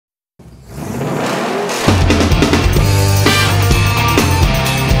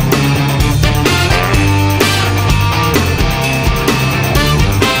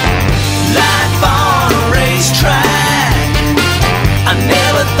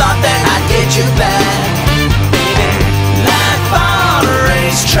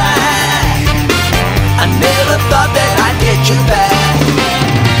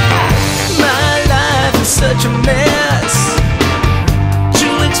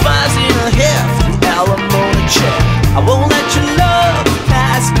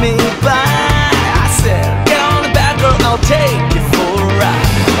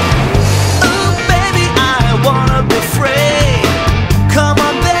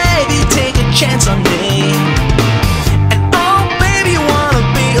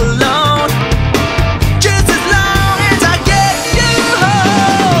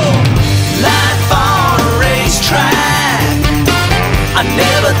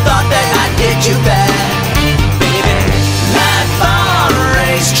thought that I'd get you back. Baby, life on a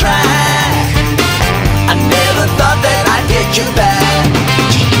racetrack. I never thought that I'd get you back.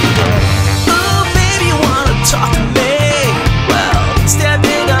 Ooh, baby, you wanna talk to me? Well, step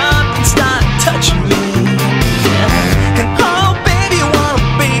it up and start touching me. Yeah. And oh, baby, you wanna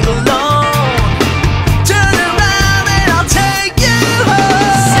be alone? Turn around and I'll take you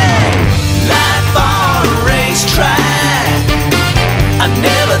home. Say, life on a racetrack. I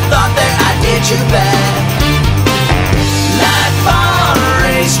never thought that I'd get you back. Life on a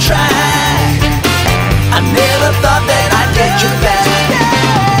racetrack.